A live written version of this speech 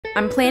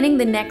I'm planning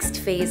the next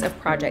phase of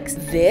projects.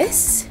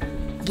 This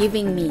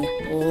giving me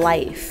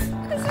life.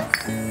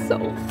 This is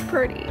so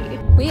pretty.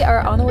 We are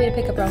on the way to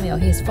pick up Romeo.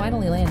 He's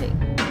finally landing.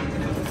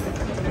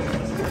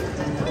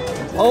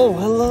 Oh,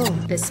 hello.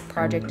 This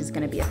project is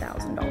gonna be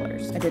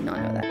 $1,000. I did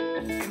not know that.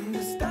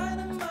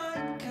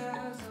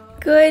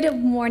 Good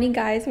morning,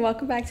 guys.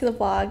 Welcome back to the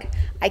vlog.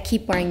 I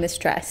keep wearing this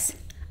dress.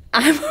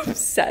 I'm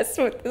obsessed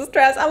with this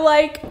dress. I'm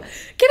like, can I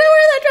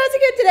wear that dress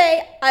again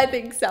today? I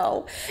think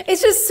so.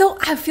 It's just so,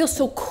 I feel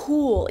so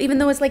cool. Even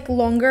though it's like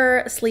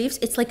longer sleeves,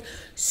 it's like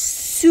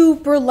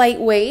super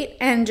lightweight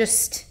and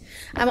just,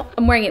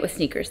 I'm wearing it with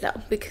sneakers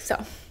though, because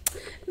so,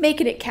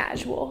 making it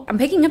casual. I'm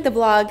picking up the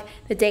vlog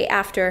the day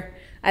after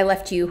I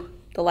left you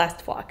the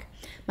last vlog.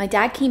 My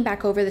dad came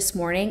back over this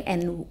morning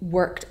and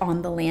worked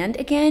on the land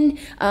again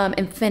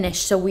and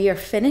finished. So we are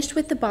finished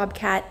with the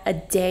Bobcat a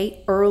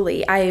day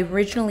early. I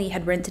originally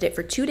had rented it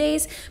for 2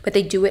 days, but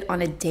they do it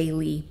on a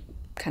daily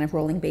kind of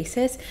rolling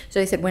basis. So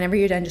they said, whenever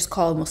you're done, just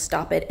call and we'll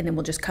stop it and then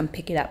we'll just come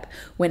pick it up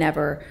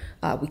whenever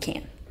we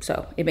can.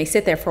 So it may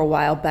sit there for a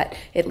while, but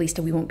at least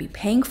we won't be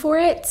paying for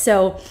it.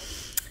 So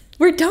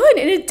we're done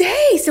in a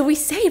day. So we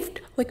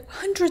saved like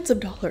hundreds of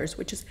dollars,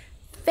 which is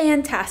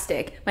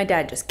fantastic. My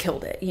dad just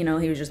killed it. You know,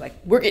 he was just like,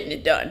 we're getting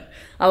it done.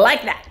 I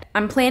like that.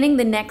 I'm planning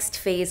the next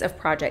phase of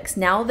projects.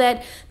 Now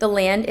that the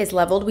land is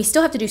leveled, we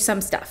still have to do some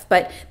stuff,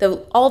 but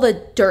all the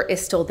dirt is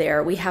still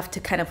there. We have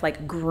to kind of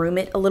like groom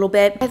it a little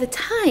bit. By the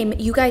time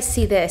you guys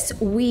see this,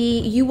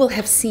 you will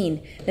have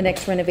seen the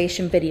next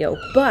renovation video,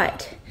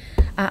 but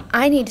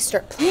I need to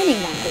start planning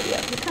that video.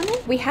 You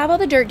coming? We have all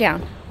the dirt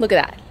down. Look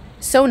at that.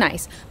 So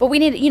nice. But we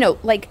need, you know,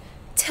 like,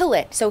 till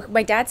it. So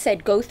my dad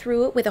said go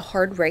through it with a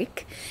hard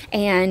rake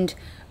and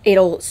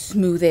it'll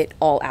smooth it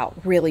all out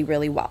really,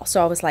 really well.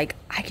 So I was like,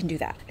 I can do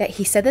that.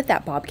 He said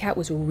that Bobcat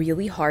was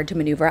really hard to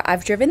maneuver.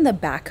 I've driven the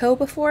backhoe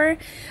before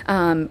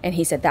and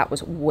he said that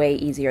was way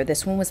easier.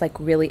 This one was like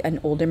really an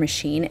older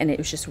machine and it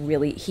was just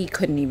really, he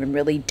couldn't even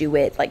really do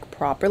it like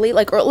properly,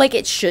 or like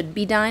it should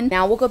be done.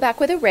 Now we'll go back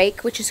with a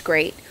rake, which is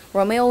great.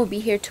 Romeo will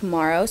be here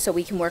tomorrow so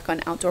we can work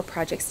on outdoor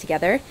projects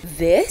together.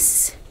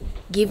 This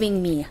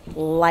giving me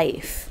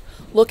life.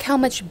 Look how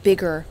much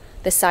bigger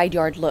the side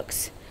yard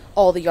looks,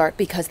 all the yard,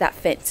 because that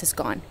fence is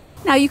gone.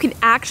 Now you can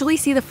actually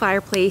see the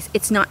fireplace.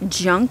 It's not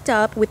junked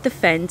up with the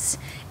fence.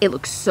 It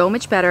looks so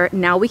much better.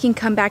 Now we can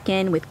come back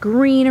in with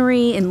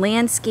greenery and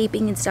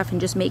landscaping and stuff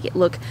and just make it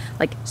look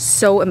like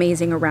so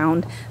amazing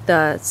around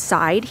the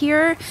side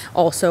here.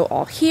 Also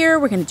all here,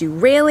 we're gonna do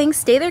railings.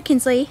 Stay there,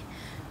 Kinsley.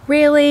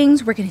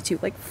 Railings, we're gonna do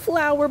like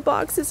flower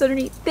boxes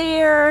underneath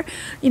there.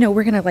 You know,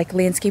 we're gonna like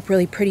landscape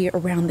really pretty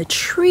around the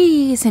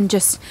trees and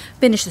just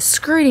finish the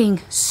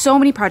skirting. So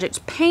many projects.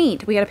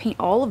 Paint, we gotta paint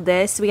all of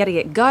this. We gotta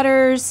get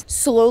gutters.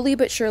 Slowly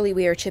but surely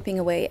we are chipping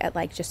away at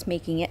like just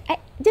making it.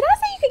 Did I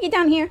say you could get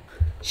down here?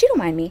 She don't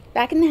mind me,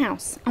 back in the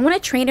house. I wanna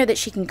train her that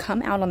she can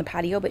come out on the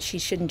patio, but she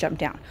shouldn't jump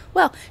down.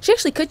 Well, she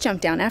actually could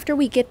jump down. After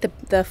we get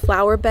the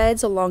flower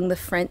beds along the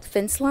front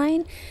fence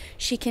line,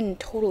 she can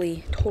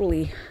totally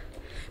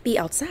be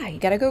outside. We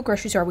gotta go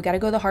grocery store, we gotta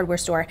go to the hardware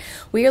store.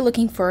 We are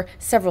looking for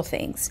several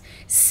things.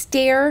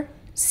 Stair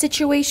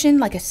situation,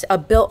 like a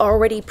built,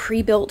 already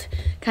pre-built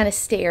kind of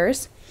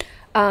stairs,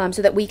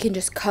 so that we can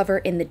just cover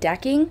in the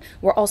decking.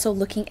 We're also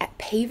looking at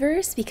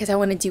pavers because I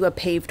want to do a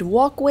paved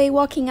walkway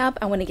walking up.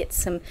 I want to get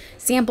some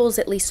samples,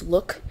 at least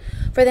look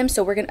for them.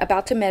 So we're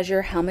about to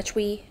measure how much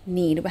we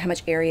need, how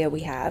much area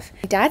we have.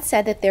 My dad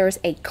said that there's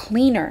a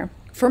cleaner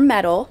for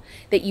metal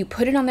that you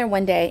put it on there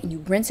one day and you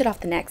rinse it off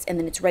the next and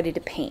then it's ready to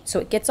paint. So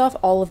it gets off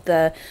all of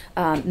the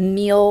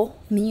meal,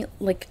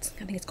 like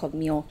I think it's called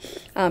meal,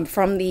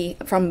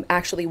 from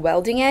actually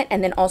welding it,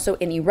 and then also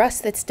any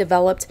rust that's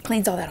developed,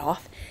 cleans all that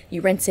off.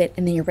 You rinse it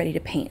and then you're ready to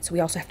paint. So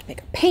we also have to pick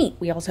up paint.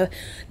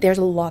 There's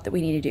a lot that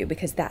we need to do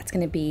because that's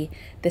going to be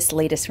this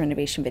latest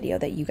renovation video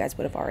that you guys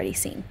would have already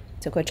seen.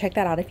 So go check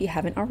that out if you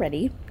haven't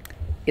already.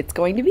 It's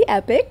going to be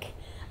epic.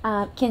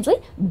 Kinsley,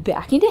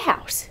 back into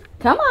house.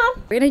 Come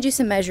on. We're gonna do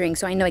some measuring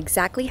so I know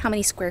exactly how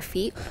many square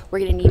feet we're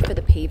gonna need for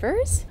the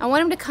pavers. I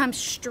want them to come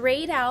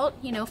straight out,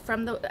 you know,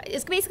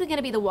 it's basically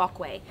gonna be the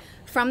walkway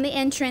from the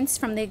entrance,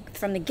 from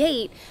the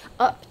gate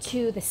up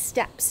to the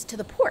steps to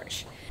the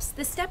porch.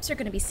 The steps are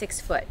gonna be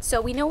 6 foot.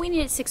 So we know we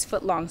need it 6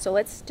 foot long. So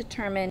let's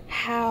determine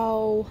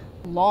how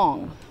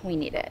long we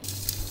need it.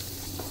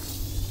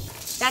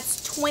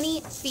 That's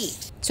 20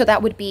 feet. So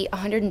that would be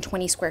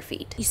 120 square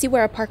feet. You see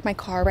where I park my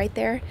car right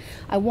there?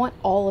 I want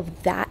all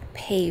of that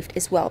paved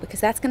as well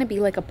because that's gonna be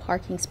like a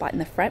parking spot in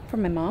the front for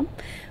my mom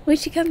when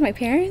she comes, my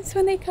parents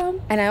when they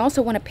come. And I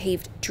also want a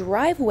paved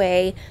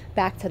driveway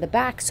back to the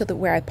back so that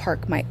where I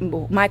park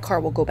my car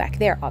will go back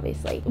there,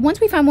 obviously. Once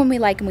we find one we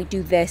like and we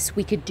do this,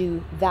 we could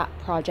do that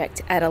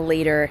project at a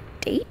later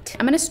date.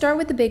 I'm gonna start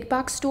with the big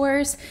box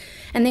stores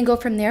and then go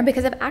from there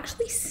because I've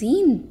actually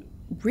seen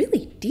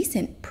really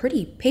decent,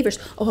 pretty pavers.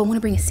 Oh, I want to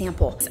bring a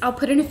sample. I'll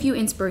put in a few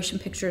inspiration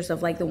pictures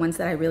of like the ones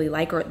that I really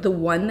like, or the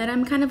one that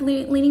I'm kind of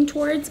leaning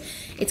towards.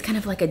 It's kind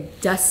of like a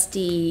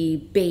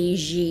dusty,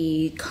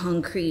 beigey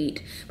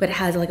concrete, but it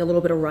has like a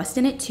little bit of rust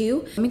in it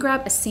too. Let me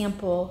grab a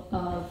sample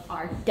of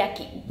our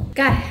decking.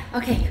 Got it.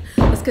 Okay,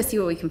 let's go see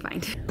what we can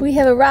find. We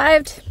have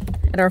arrived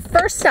at our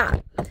first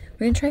stop.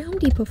 We're gonna try Home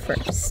Depot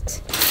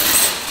first.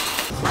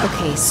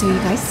 Okay, so you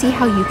guys see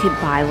how you could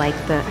buy like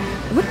the,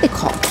 what are they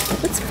called?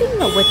 Let's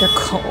figure out what they're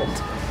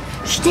called.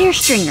 Stair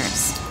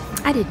stringers.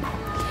 I didn't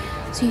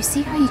know. So you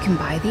see how you can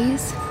buy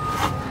these?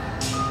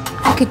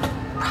 I could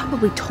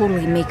probably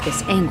totally make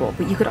this angle,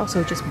 but you could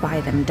also just buy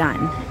them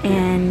done.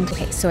 And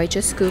okay, so I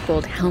just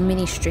Googled how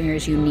many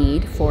stringers you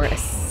need for a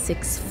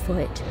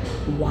 6-foot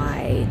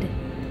wide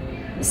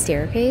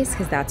staircase,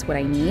 because that's what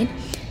I need.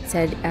 It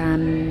said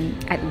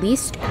at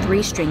least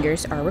 3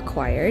 stringers are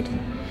required.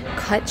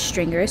 Cut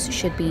stringers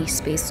should be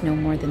spaced no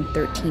more than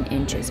 13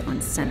 inches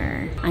on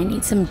center. I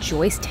need some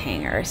joist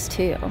hangers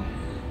too.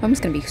 I'm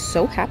just gonna be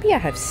so happy I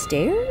have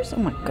stairs. Oh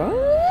my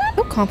God.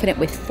 So confident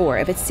with 4.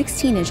 If it's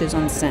 16 inches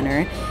on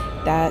center,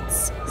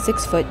 that's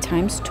 6 foot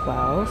times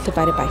 12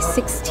 divided by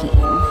 16.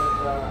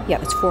 Yeah,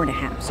 that's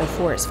 4.5, so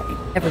 4 is fine.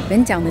 Never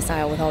been down this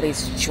aisle with all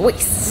these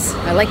joists.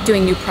 I like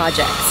doing new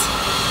projects.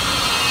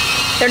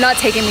 They're not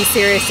taking me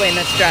seriously in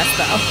this dress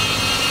though.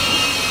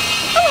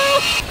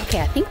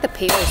 Okay, I think the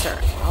pavers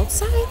are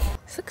outside.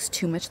 This looks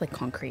too much like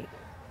concrete,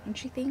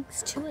 don't you think?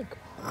 It's too like,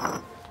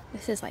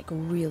 this is like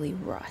really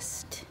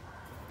rust.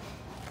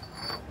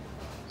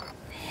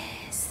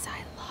 This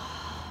I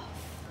love.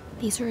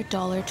 These are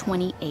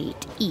 $1.28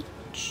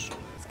 each.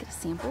 Let's get a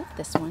sample of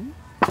this one.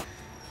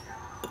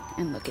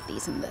 And look at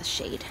these in the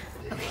shade.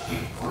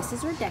 Okay, this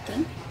is our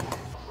decking.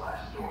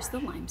 Here's the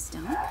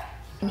limestone.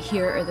 And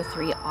here are the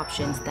 3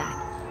 options that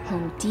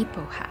Home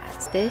Depot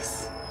has.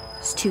 This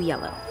is too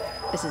yellow.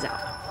 This is out.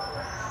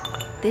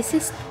 This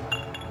is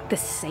the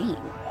same.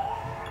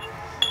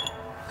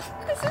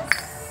 This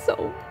is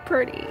so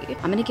pretty.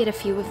 I'm gonna get a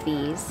few of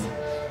these,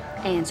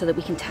 and so that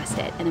we can test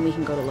it, and then we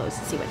can go to Lowe's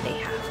and see what they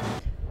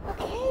have.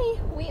 Okay,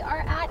 we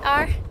are at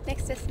our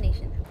next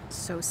destination.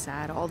 So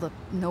sad,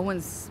 no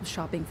one's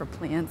shopping for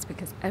plants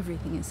because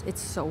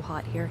it's so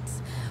hot here.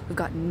 We've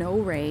got no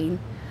rain,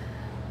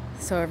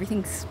 so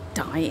everything's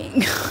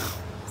dying.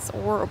 It's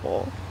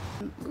horrible.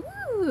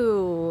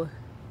 Ooh,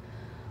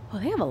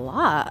 well, they have a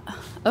lot.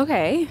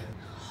 Okay.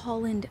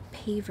 Holland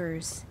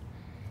Pavers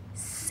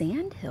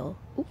Sandhill.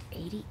 Ooh,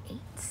 88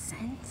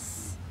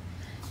 cents.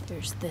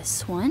 There's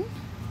this one.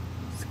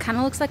 It kind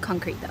of looks like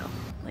concrete though.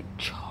 Like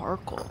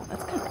charcoal.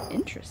 That's kind of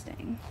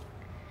interesting.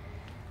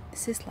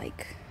 This is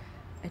like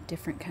a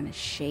different kind of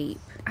shape.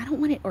 I don't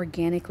want it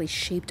organically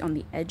shaped on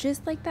the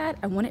edges like that.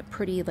 I want it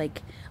pretty,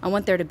 like, I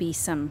want there to be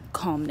some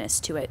calmness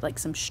to it, like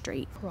some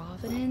straight.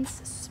 Providence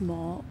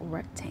small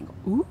rectangle.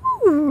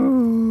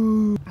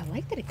 Ooh. I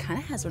like that it kind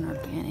of has an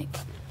organic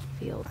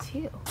feel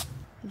too.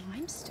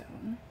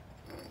 Limestone.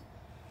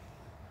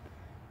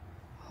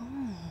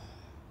 Oh.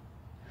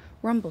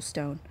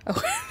 Rumblestone.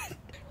 Oh,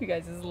 you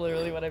guys, this is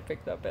literally what I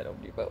picked up at Home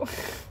Depot.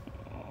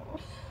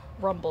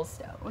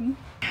 Rumblestone.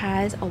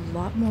 Has a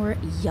lot more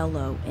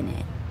yellow in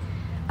it,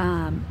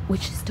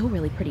 which is still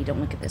really pretty.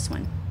 Don't look at this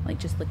one. Like,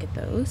 just look at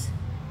those.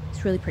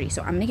 It's really pretty.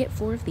 So I'm gonna get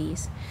 4 of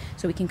these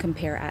so we can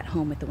compare at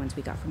home with the ones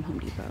we got from Home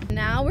Depot.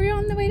 Now we're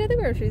on the way to the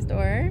grocery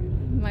store.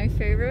 My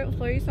favorite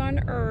place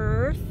on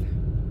earth.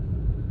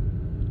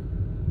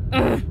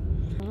 Ugh,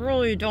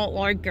 really don't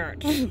like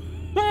it.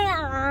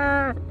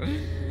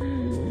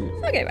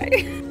 Okay, bye.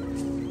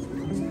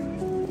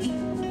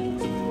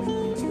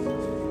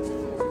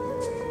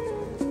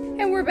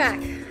 And we're back.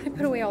 I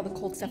put away all the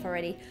cold stuff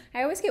already.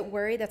 I always get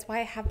worried. That's why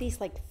I have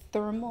these like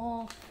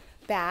thermal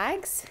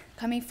bags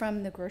coming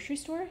from the grocery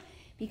store,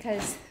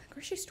 because the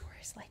grocery store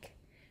is like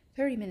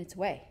 30 minutes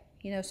away,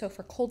 you know, so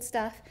for cold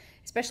stuff,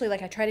 especially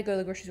like I try to go to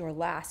the grocery store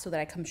last so that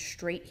I come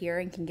straight here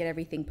and can get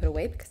everything put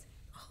away because it's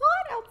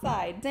hot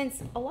outside.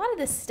 Since a lot of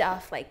this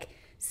stuff like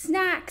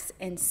snacks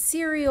and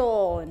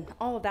cereal and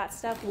all of that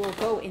stuff will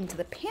go into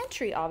the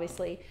pantry,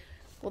 obviously.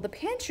 Well, the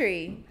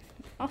pantry,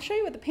 I'll show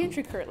you what the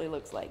pantry currently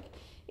looks like.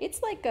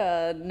 It's like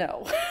a,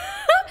 no.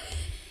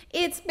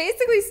 It's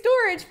basically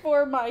storage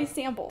for my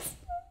samples.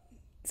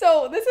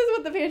 So this is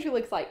what the pantry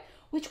looks like,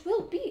 which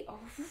will be a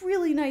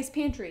really nice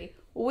pantry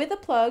with a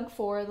plug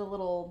for the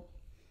little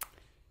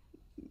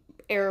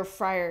air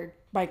fryer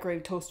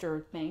microwave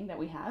toaster thing that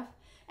we have.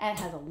 And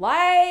it has a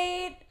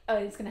light. Oh,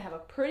 it's gonna have a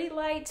pretty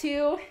light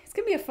too. It's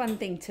gonna be a fun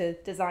thing to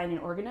design and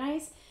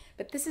organize,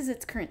 but this is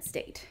its current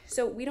state.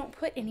 So we don't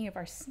put any of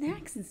our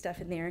snacks and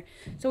stuff in there.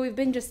 So we've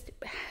been just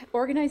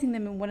organizing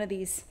them in one of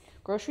these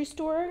grocery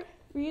store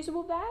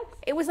reusable bags.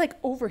 It was like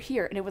over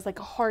here and it was like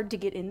hard to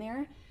get in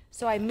there.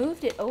 So I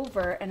moved it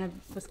over and I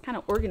was kind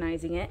of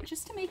organizing it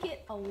just to make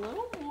it a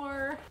little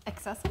more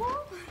accessible. You know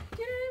what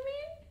I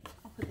mean?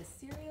 I'll put the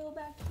cereal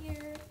back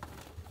here.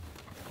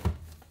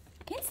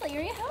 Kinsley,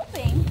 are you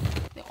helping?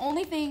 The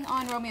only thing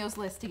on Romeo's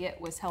list to get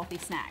was healthy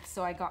snacks.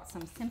 So I got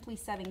some Simply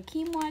 7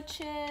 quinoa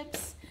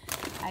chips.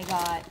 I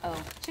got,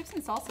 oh, chips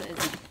and salsa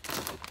isn't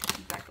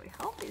exactly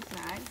healthy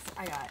snacks.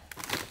 I got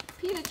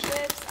pita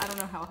chips. I don't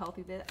know how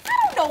healthy this is.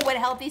 I don't know what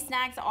healthy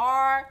snacks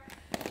are.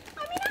 I mean,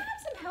 I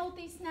have some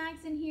healthy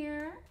snacks in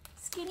here.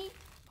 Skinny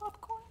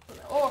popcorn.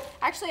 Oh,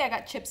 actually, I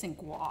got chips and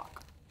guac.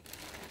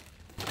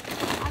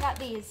 I got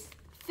these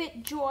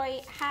Fit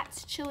Joy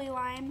Hats Chili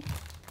Lime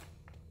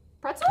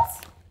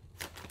pretzels.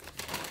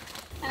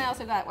 And I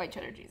also got white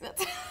cheddar cheese.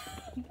 That's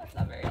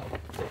not very healthy.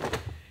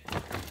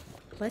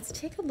 Let's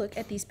take a look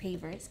at these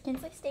pavers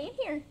since I stay in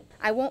here.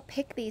 I won't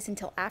pick these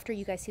until after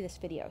you guys see this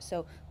video,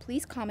 so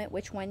please comment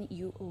which one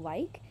you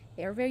like.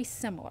 They are very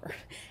similar,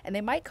 and they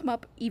might come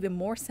up even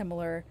more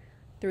similar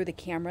through the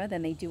camera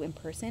than they do in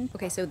person.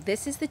 Okay, so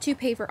this is the two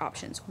paver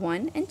options,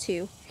 1 and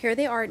 2. Here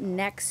they are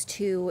next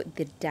to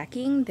the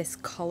decking, this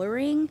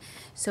coloring.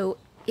 So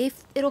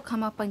if it'll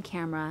come up on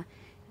camera,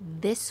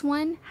 this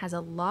one has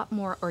a lot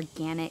more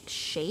organic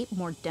shape,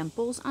 more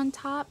dimples on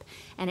top,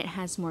 and it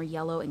has more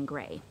yellow and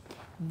gray.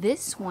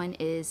 This one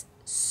is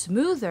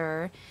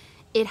smoother.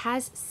 It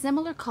has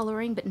similar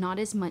coloring, but not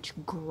as much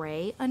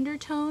gray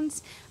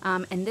undertones.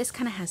 And this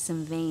kind of has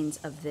some veins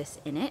of this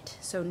in it.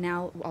 So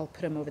now I'll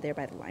put them over there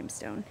by the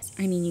limestone.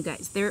 I mean, you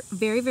guys, they're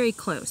very, very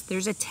close.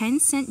 There's a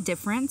 10-cent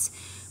difference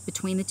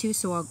between the two.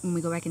 So when we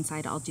go back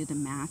inside, I'll do the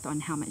math on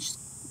how much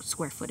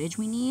square footage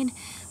we need.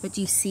 But do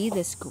you see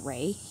this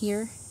gray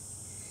here?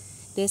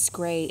 This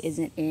gray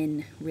isn't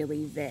in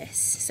really this.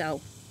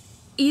 So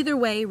either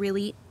way,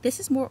 really, this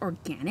is more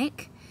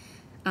organic.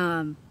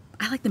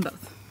 I like them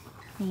both.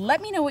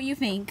 Let me know what you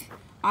think.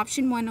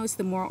 Option 1 was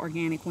the more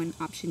organic one.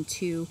 Option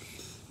 2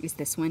 is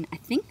this one. I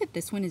think that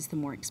this one is the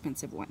more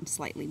expensive one,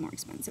 slightly more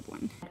expensive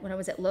one. When I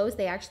was at Lowe's,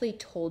 they actually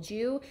told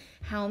you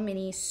how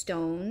many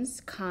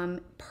stones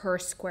come per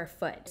square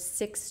foot.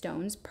 6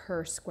 stones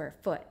per square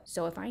foot.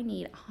 So if I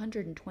need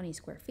 120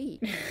 square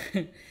feet,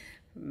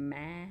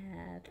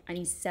 math. I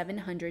need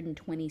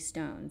 720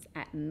 stones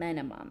at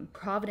minimum.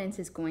 Providence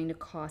is going to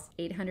cost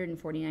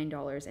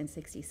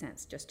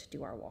 $849.60 just to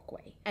do our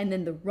walkway. And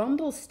then the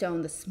rumble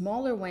stone, the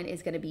smaller one,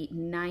 is going to be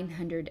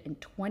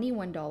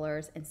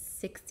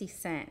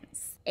 $921.60.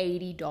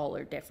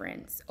 $80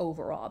 difference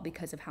overall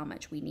because of how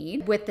much we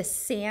need. With the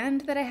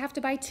sand that I have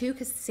to buy too,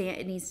 because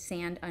it needs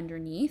sand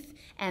underneath,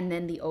 and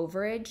then the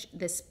overage,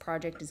 this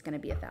project is going to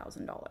be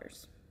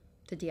 $1,000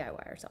 to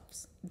DIY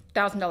ourselves.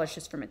 $1,000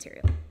 just for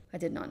material. I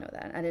did not know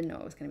that. I didn't know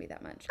it was gonna be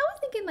that much. I was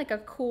thinking like a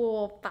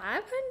cool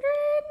 500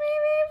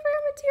 maybe for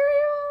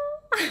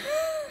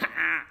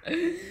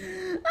material.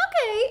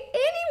 Okay,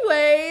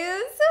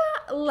 anyways,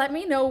 let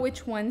me know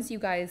which ones you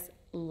guys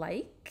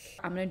like.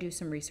 I'm gonna do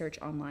some research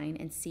online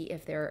and see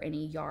if there are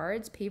any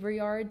yards, paver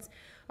yards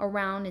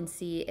around, and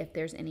see if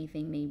there's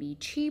anything maybe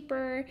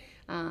cheaper.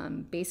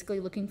 Basically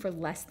looking for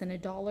less than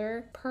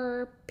 $1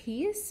 per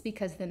piece,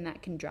 because then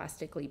that can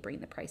drastically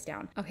bring the price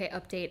down. Okay,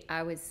 update,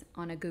 I was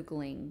on a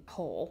Googling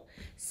hole.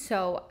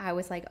 So I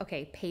was like,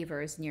 okay,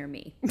 pavers near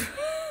me.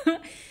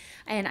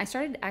 And I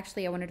started,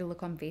 actually, I wanted to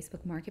look on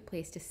Facebook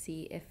Marketplace to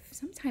see if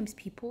sometimes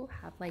people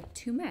have like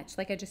too much.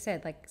 Like I just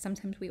said, like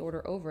sometimes we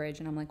order overage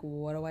and I'm like,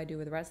 what do I do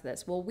with the rest of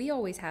this? Well, we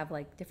always have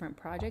like different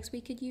projects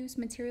we could use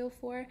material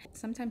for.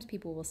 Sometimes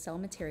people will sell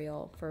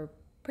material for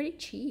pretty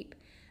cheap.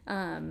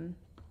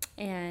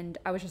 And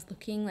I was just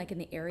looking like in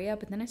the area,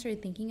 but then I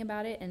started thinking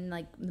about it, and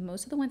like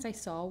most of the ones I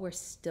saw were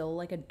still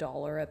like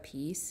 $1 a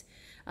piece.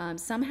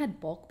 Some had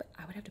bulk, but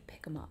I would have to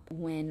pick them up.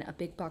 When a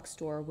big box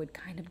store would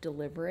kind of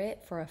deliver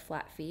it for a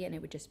flat fee and it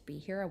would just be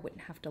here, I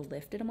wouldn't have to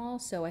lift them all.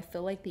 So I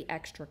feel like the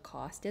extra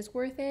cost is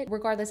worth it.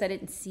 Regardless, I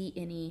didn't see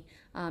any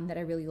that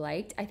I really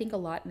liked. I think a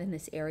lot in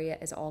this area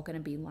is all gonna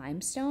be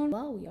limestone.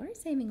 Well, we are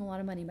saving a lot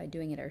of money by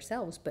doing it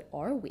ourselves, but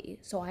are we?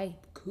 So I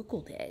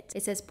Googled it.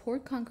 It says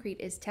poured concrete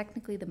is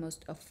technically the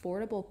most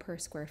affordable per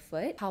square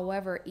foot.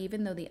 However,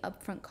 even though the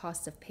upfront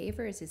cost of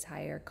pavers is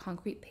higher,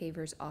 concrete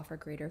pavers offer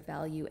greater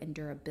value and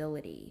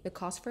durability. The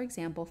cost, for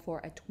example,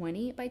 for a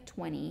 20 by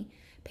 20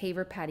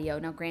 paver patio,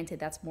 now granted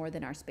that's more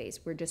than our space,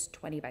 we're just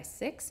 20 by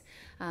 6,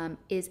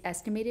 is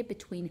estimated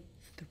between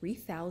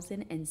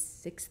 $3,000 and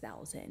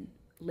 $6,000.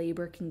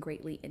 Labor can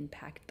greatly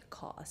impact the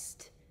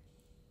cost.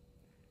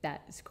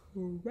 That is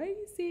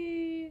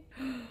crazy.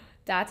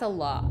 That's a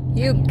lot.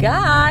 You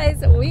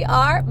guys,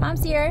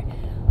 Mom's here.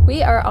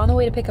 We are on the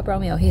way to pick up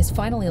Romeo. He is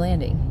finally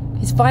landing.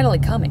 He's finally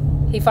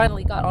coming. He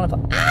finally got on a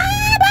boat.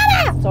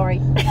 Ah, Mama!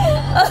 Sorry.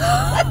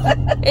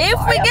 If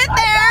we get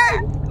there!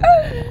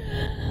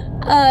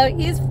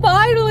 He's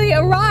finally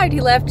arrived.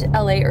 He left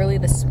LA early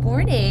this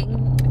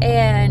morning.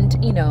 And,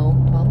 you know,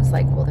 Mom's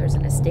like, well, there's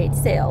an estate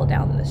sale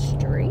down the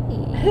street.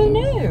 Who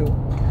knew?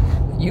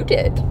 You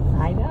did.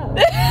 I know.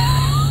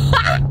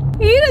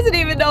 He doesn't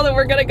even know that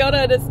we're going to go to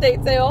an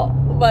estate sale,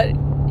 but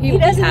he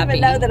doesn't happy.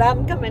 even know that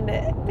I'm coming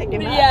to pick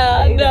him up.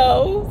 Yeah,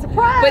 no.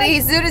 Surprise. But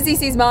as soon as he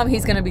sees Mom,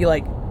 he's going to be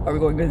like, are we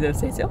going to the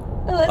estate sale?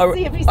 Let's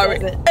see if he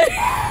says it.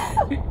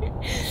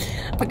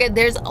 Okay,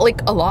 there's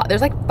like a lot.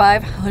 There's like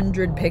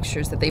 500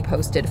 pictures that they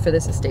posted for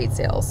this estate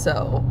sale,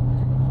 so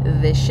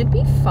this should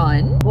be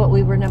fun. Well,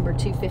 we were number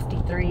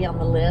 253 on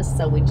the list,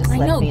 so we just I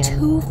left know, in.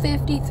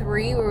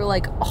 253. We were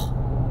like, oh,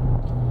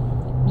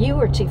 You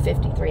were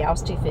 253. I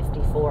was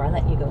 254. I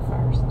let you go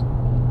first.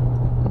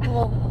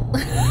 Well,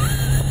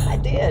 I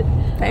did.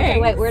 thanks. Okay,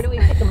 wait. Where do we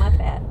pick them up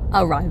at?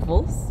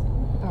 Arrivals.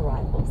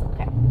 Arrivals.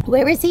 Okay.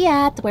 Where is he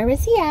at? Where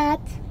is he at?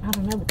 I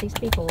don't know, but these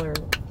people are.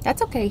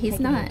 That's okay. He's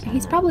Taking not. their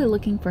He's time. probably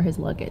looking for his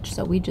luggage,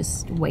 so we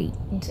just wait.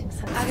 You think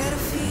so? I got a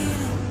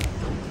feeling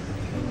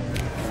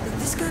that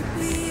this could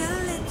be a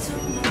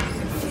little more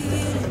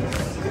feeling.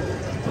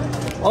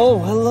 Oh,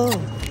 hello.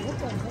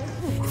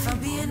 If I'm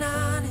being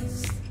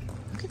honest,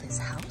 Look at this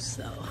house,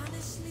 though.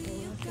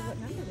 honestly, you got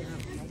me.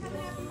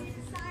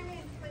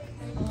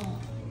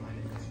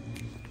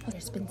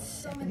 There's been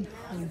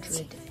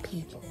 700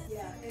 people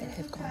that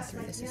have gone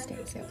through this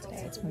estate sale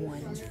today. It's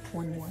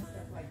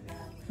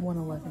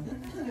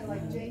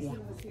 111. Yeah.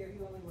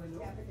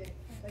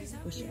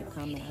 We should have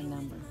come at our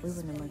number. We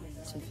were number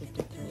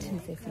 253.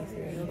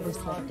 253. We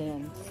slept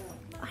in.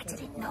 I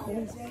didn't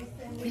know.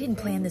 We didn't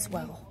plan this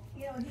well.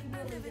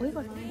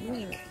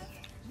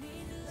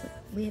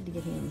 We had to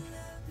get him.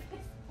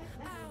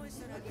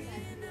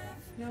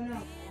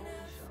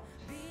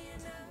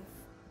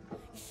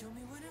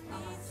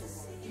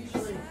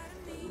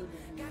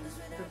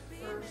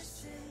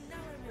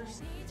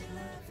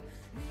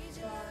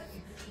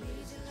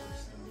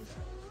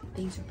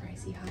 These are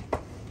pricey high.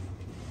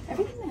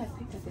 Everything that I've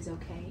picked up is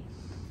okay.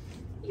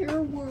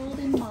 Your world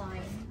and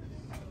mine.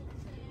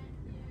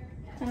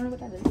 I don't know what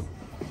that is.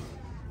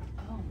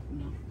 Oh,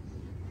 no.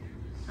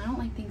 I don't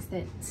like things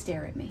that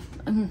stare at me.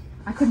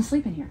 I couldn't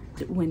sleep in here.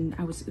 When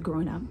I was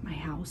growing up, my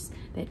house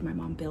that my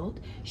mom built,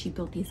 she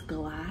built these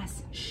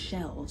glass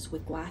shelves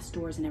with glass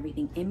doors and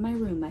everything in my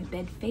room. My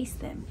bed faced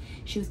them.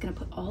 She was gonna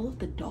put all of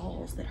the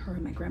dolls that her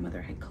and my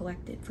grandmother had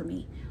collected for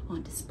me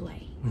on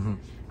display.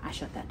 I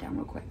shut that down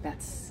real quick.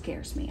 That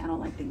scares me. I don't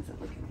like things that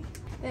look at me.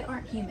 That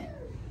aren't human.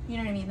 You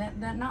know what I mean?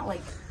 That not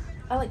like,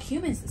 I like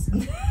humans.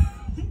 Look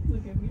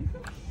at me.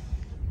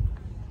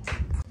 Oh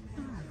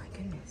my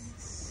goodness.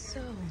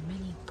 So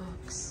many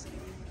books.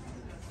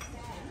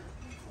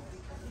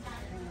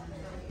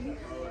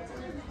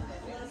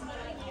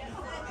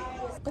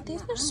 But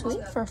these are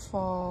sweet for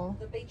fall.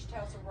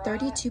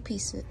 32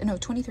 pieces, no,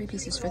 23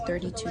 pieces for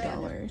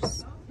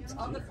 $32.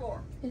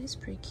 It is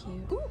pretty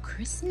cute. Ooh,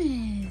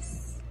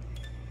 Christmas.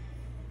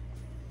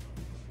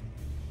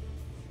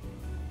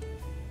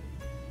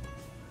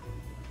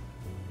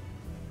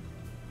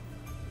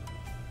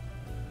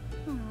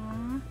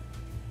 Aww.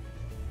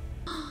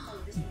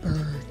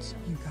 Birds,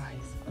 you guys.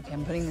 Okay,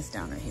 I'm putting this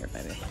down right here,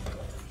 baby.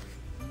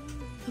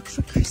 Look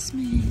for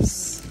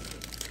Christmas.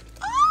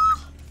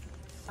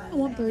 I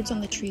want birds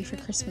on the tree for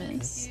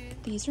Christmas.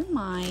 These are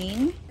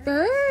mine.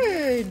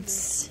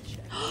 Birds.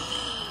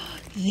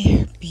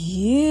 They're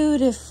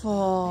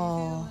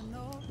beautiful.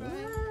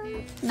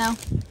 No.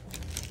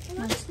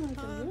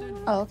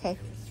 Oh, okay.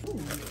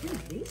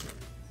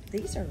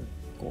 These are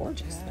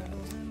gorgeous.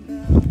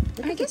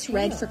 I think it's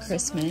red for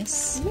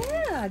Christmas.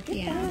 Yeah, get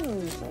Yeah.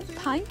 those.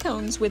 Pine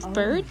cones with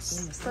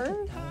birds.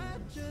 Bird.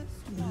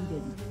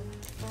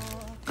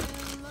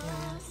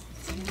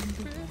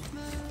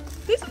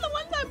 These are the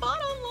ones I bought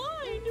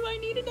online. Do I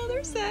need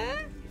another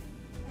set?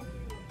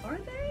 Are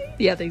they?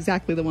 Yeah, they're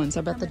exactly the ones.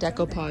 I bought the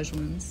decoupage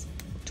ones.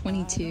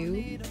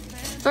 22.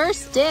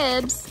 First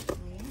dibs.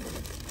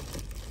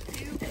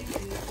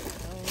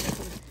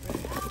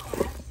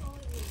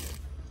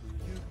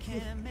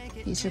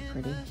 These are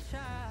pretty.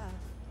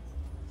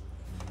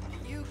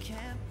 You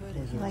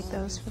like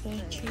those for the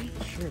tree?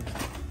 Sure.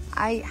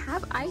 I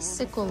have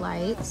icicle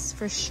lights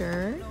for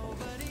sure.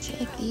 Do you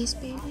like these,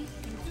 baby?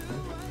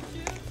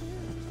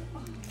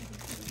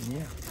 Yeah.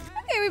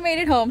 Okay, we made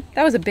it home.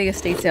 That was a big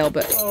estate sale,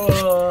 but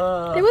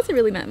there wasn't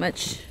really that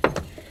much.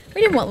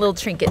 We didn't want little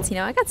trinkets, you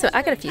know. I got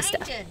a few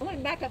stuff. I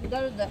went back up and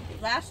go to the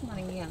last one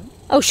again.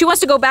 Oh, she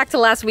wants to go back to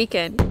last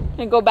weekend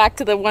and go back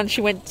to the one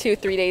she went to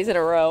 3 days in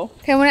a row.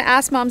 Okay, I want to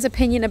ask Mom's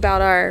opinion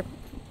about our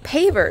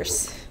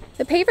pavers.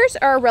 The pavers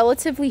are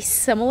relatively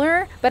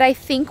similar, but I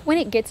think when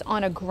it gets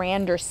on a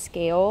grander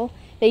scale,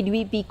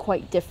 they'd be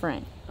quite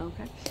different.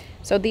 Okay.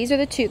 So these are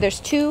the two. There's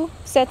two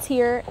sets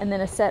here and then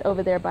a set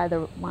over there by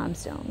the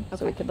limestone.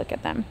 So we could look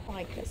at them. I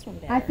like this one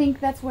better. I think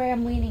that's where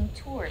I'm leaning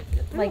toward.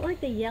 I don't like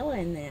the yellow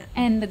in that.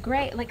 And the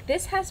gray, like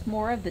this has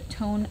more of the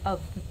tone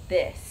of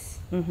this.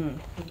 Mm-hmm.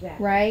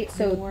 Exactly. Right?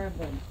 So More of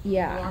a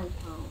yeah. warm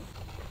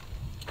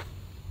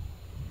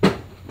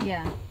tone.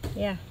 Yeah.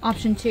 Yeah.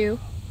 Option 2.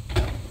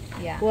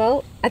 Yeah.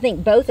 Well, I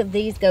think both of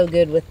these go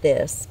good with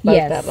this. Both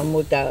Yes. of them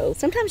would go.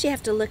 Sometimes you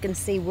have to look and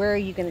see where are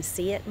you going to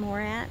see it more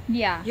at.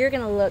 Yeah. You're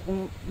going to look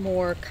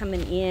more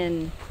coming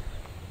in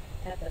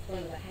at the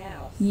front of the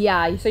house.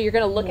 Yeah, so you're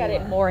going to look at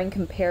it more in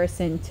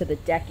comparison to the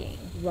decking.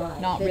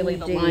 Right. Not than really you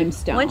the do.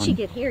 limestone. Once you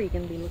get here, you're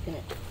going to be looking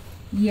at.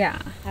 Yeah.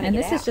 How to And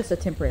get this is out. just a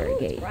temporary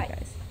gate, right.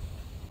 guys.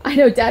 I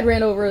know Dad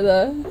ran over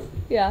the,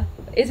 yeah.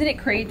 Isn't it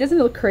crazy? Doesn't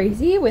it look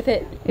crazy with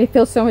it? It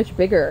feels so much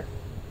bigger.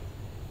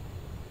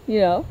 You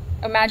know?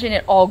 Imagine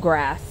it all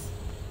grass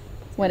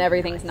when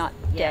everything not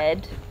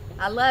dead.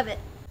 I love it.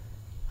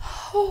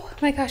 Oh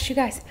my gosh, you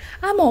guys,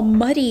 I'm all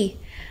muddy.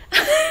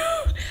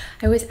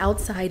 I was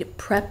outside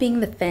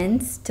prepping the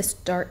fence to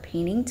start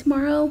painting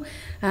tomorrow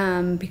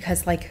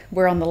because like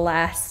we're on the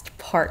last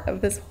part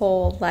of this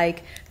whole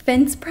like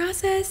fence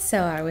process.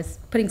 So I was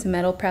putting some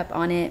metal prep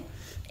on it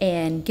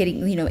and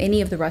getting, you know, any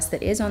of the rust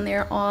that is on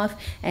there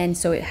off. And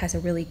so it has a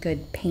really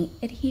good paint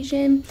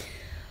adhesion.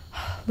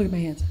 Look at my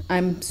hands.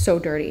 I'm so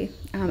dirty.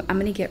 I'm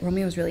gonna get,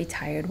 Romeo was really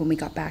tired when we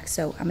got back,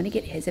 so I'm gonna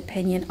get his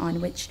opinion on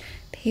which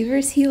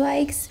pavers he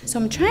likes. So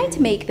I'm trying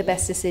to make the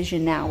best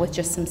decision now with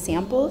just some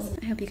samples.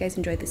 I hope you guys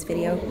enjoyed this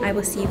video. I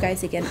will see you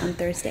guys again on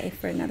Thursday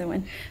for another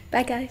one.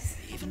 Bye guys.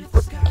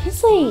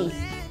 Kinsley!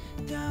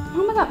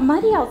 Oh my god,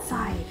 muddy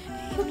outside.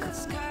 Look.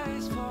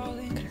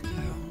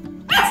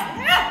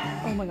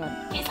 Oh my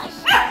god.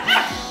 Kinsley.